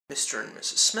Mr. and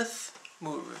Mrs. Smith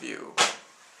movie review.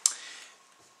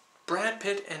 Brad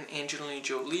Pitt and Angelina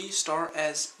Jolie star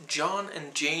as John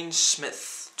and Jane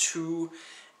Smith, two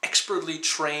expertly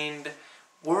trained,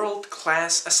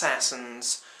 world-class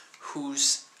assassins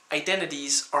whose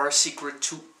identities are a secret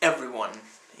to everyone,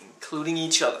 including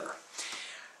each other.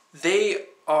 They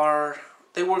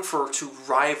work for two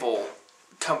rival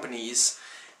companies,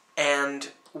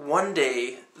 and one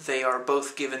day they are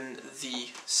both given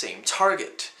the same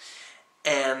target,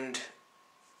 and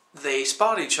they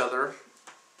spot each other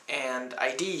and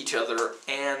ID each other,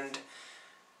 and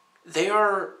they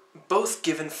are both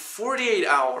given 48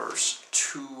 hours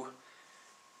to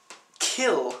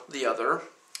kill the other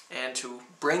and to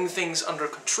bring things under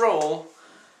control,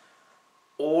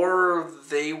 or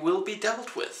they will be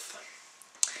dealt with.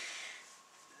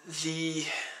 The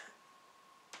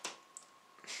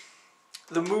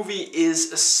movie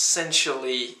is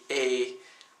essentially a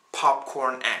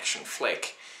popcorn action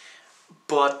flick,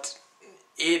 but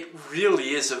it really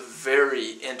is a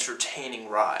very entertaining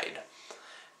ride.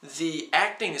 The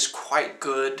acting is quite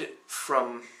good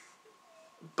from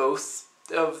both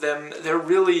of them. They're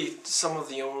really some of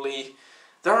the only...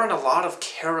 There aren't a lot of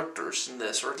characters in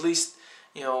this, or at least,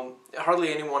 you know,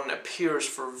 hardly anyone appears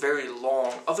for very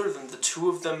long. Other than the two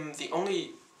of them, the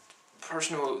only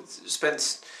person who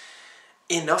spends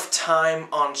enough time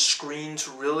on screen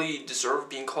to really deserve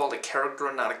being called a character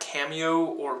and not a cameo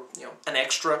or, you know, an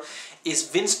extra is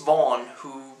Vince Vaughn,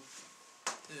 who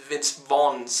Vince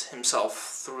Vaughn's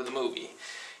himself through the movie.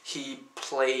 He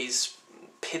plays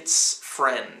Pitt's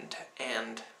friend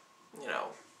and, you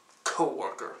know,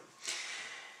 co-worker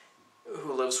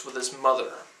who lives with his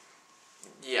mother.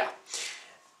 Yeah.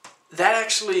 That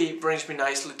actually brings me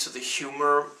nicely to the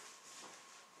humor.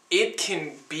 It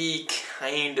can be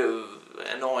kind of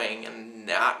annoying and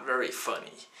not very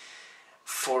funny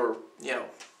for, you know,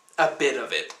 a bit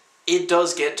of it. It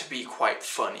does get to be quite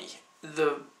funny.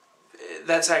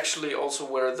 That's actually also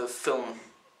where the film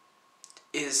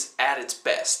is at its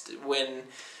best, when,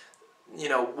 you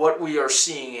know, what we are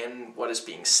seeing and what is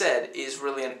being said is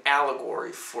really an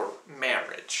allegory for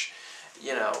marriage.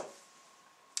 You know,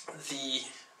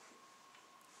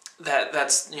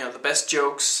 that's, you know, the best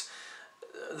jokes,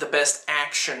 the best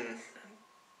action,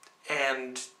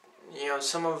 and, you know,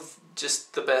 some of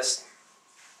just the best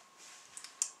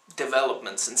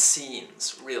developments and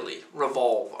scenes really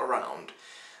revolve around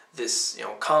this, you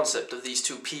know, concept of these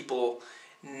two people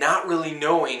not really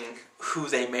knowing who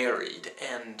they married,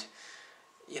 and,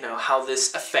 you know, how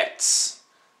this affects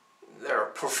their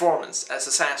performance as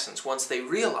assassins once they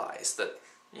realize that,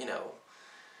 you know,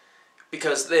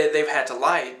 because they've had to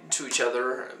lie to each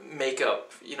other, make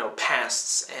up, you know,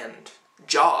 pasts and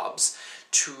jobs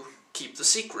to keep the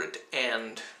secret.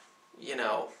 And, you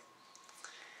know,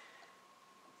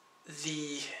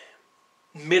 the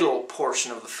middle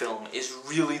portion of the film is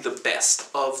really the best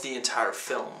of the entire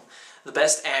film. The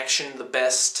best action, the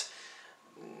best,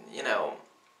 you know,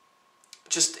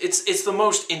 just, it's the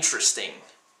most interesting.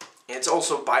 It's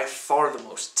also by far the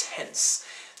most tense.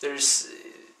 There's,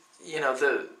 you know,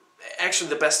 actually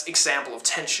the best example of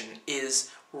tension is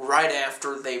right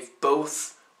after they've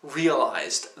both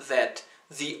realized that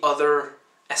the other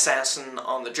assassin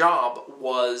on the job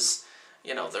was,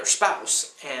 you know, their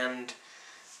spouse, and,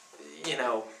 you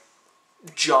know,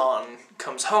 John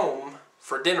comes home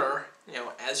for dinner, you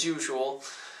know, as usual,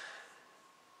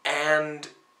 and,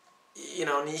 you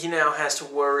know, he now has to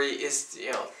worry, is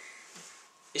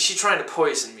she trying to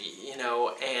poison me, you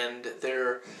know, and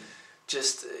they're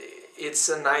just, it's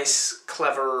a nice,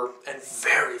 clever, and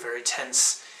very, very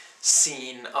tense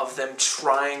scene of them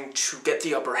trying to get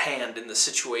the upper hand in the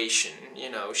situation. You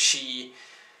know, she's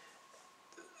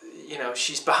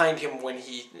behind him when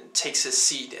he takes his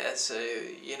seat as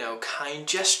a, you know, kind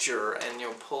gesture, and, you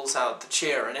know, pulls out the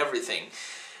chair and everything.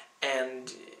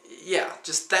 And, yeah,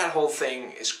 just that whole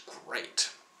thing is great.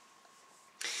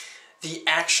 The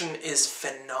action is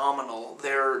phenomenal.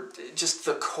 Just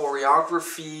the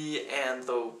choreography and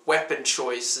the weapon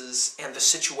choices and the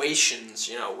situations,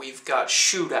 you know, we've got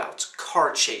shootouts,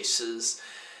 car chases,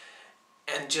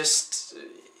 and just,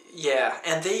 yeah,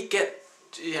 and they get,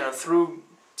 you know, through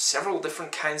several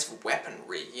different kinds of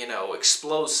weaponry, you know,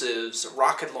 explosives, a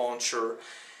rocket launcher,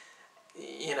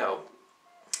 you know,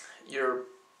 your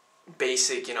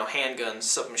basic, you know, handguns,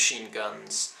 submachine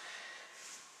guns,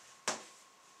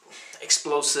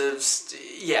 explosives.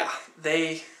 Yeah,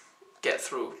 they get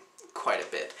through quite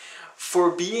a bit. For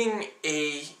being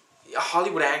a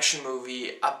Hollywood action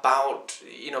movie about,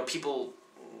 you know, people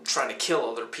trying to kill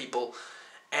other people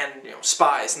and, you know,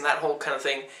 spies and that whole kind of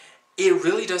thing, it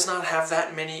really does not have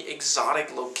that many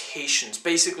exotic locations.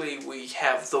 Basically, we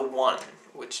have the one,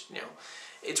 which, you know,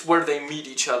 it's where they meet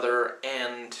each other,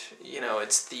 and, you know,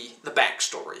 it's the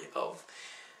backstory of,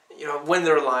 you know, when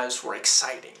their lives were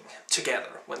exciting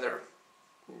together, when their,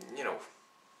 you know,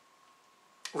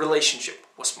 relationship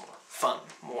was more fun,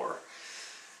 more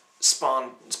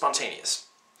spontaneous.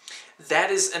 That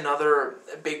is another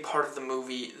big part of the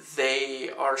movie. They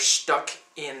are stuck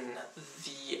in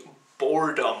the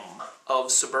boredom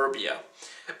of suburbia,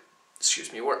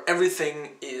 excuse me, where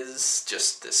everything is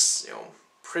just this, you know,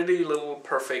 pretty little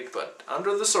perfect, but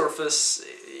under the surface,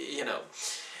 you know.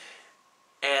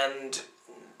 And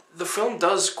the film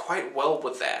does quite well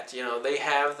with that. You know, they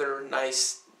have their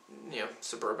nice, you know,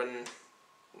 suburban.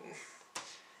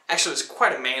 Actually, it's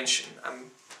quite a mansion.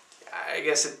 I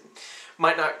guess it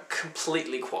might not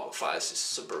completely qualify as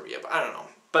suburbia, but I don't know.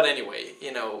 But anyway,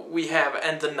 you know, we have,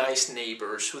 and the nice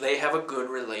neighbors who they have a good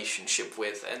relationship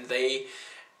with, and they,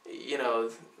 you know,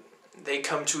 they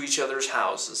come to each other's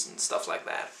houses and stuff like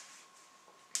that.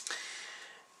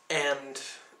 And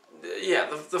yeah,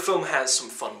 the film has some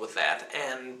fun with that,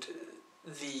 and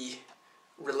the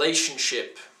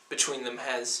relationship between them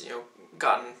has, you know,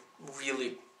 gotten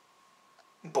really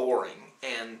boring,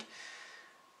 and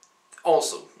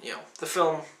also, you know, the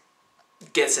film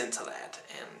gets into that,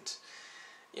 and,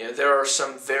 you know, there are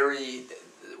some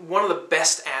one of the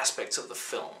best aspects of the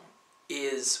film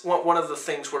is, one of the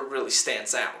things where it really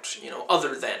stands out, you know,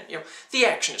 other than, you know, the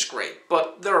action is great,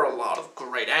 but there are a lot of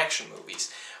great action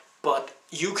movies, but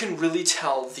you can really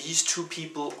tell these two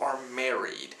people are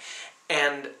married,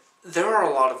 and there are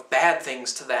a lot of bad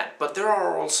things to that, but there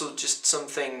are also just some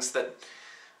things that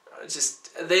just,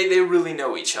 they really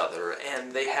know each other,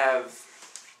 and they have,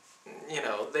 you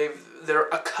know, they're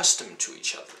accustomed to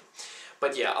each other.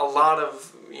 But yeah, a lot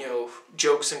of, you know,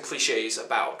 jokes and cliches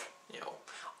about, you know,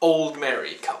 old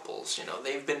married couples. You know,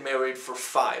 they've been married for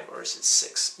 5 or is it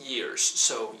 6 years.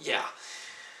 So yeah,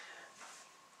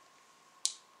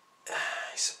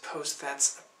 I suppose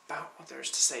that's about what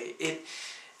there's to say.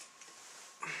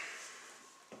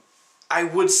 I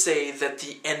would say that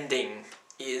the ending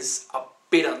is a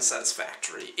bit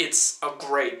unsatisfactory. It's a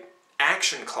great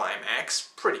action climax,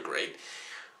 pretty great,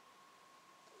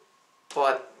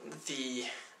 but the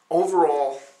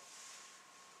overall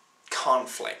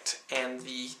conflict and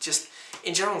the, just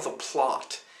in general, the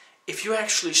plot, if you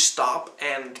actually stop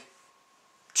and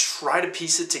try to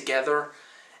piece it together,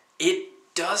 it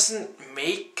doesn't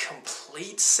make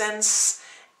complete sense,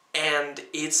 and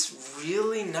it's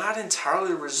really not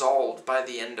entirely resolved by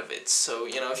the end of it. So,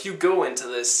 you know, if you go into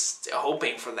this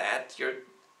hoping for that, you're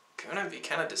gonna be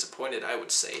kind of disappointed, I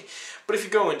would say. But if you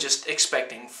go in just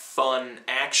expecting fun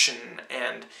action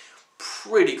and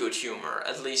pretty good humor,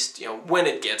 at least, you know, when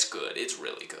it gets good, it's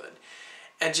really good.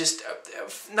 And just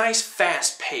a nice,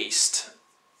 fast-paced,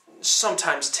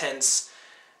 sometimes tense,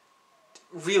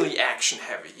 really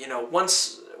action-heavy. You know,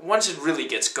 once it really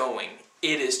gets going,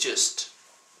 it is just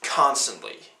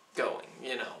constantly going,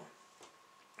 you know.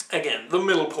 Again, the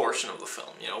middle portion of the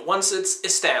film, you know, once it's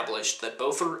established that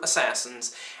both are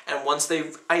assassins, and once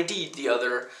they've ID'd the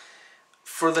other,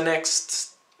 for the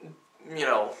next, you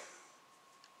know,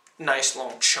 nice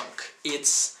long chunk,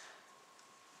 it's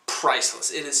priceless.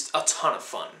 It is a ton of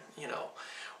fun, you know.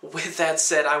 With that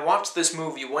said, I watched this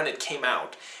movie when it came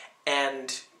out,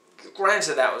 and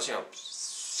granted that was, you know,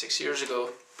 6 years ago,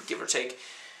 give or take,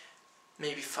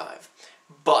 maybe 5.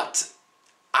 But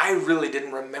I really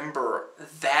didn't remember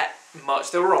that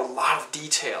much. There were a lot of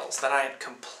details that I had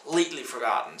completely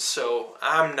forgotten, so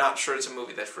I'm not sure it's a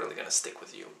movie that's really going to stick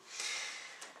with you.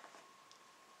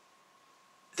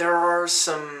 There are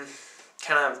some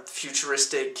kind of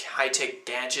futuristic, high-tech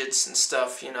gadgets and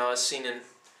stuff, you know, I've seen in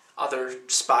other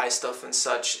spy stuff and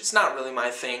such. It's not really my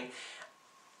thing.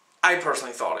 I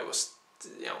personally thought it was,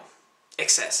 you know,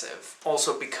 excessive.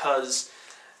 Also because,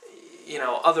 you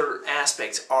know, other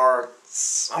aspects are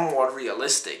somewhat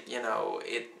realistic, you know.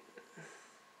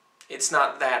 It's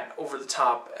not that over the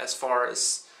top as far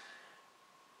as,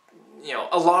 you know,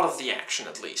 a lot of the action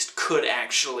at least could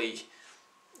actually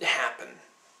happen,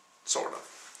 sort of.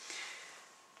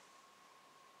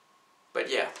 But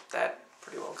yeah, that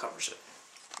pretty well covers it.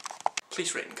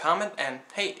 Please rate and comment, and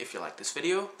hey, if you like this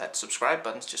video, that subscribe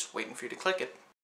button's just waiting for you to click it.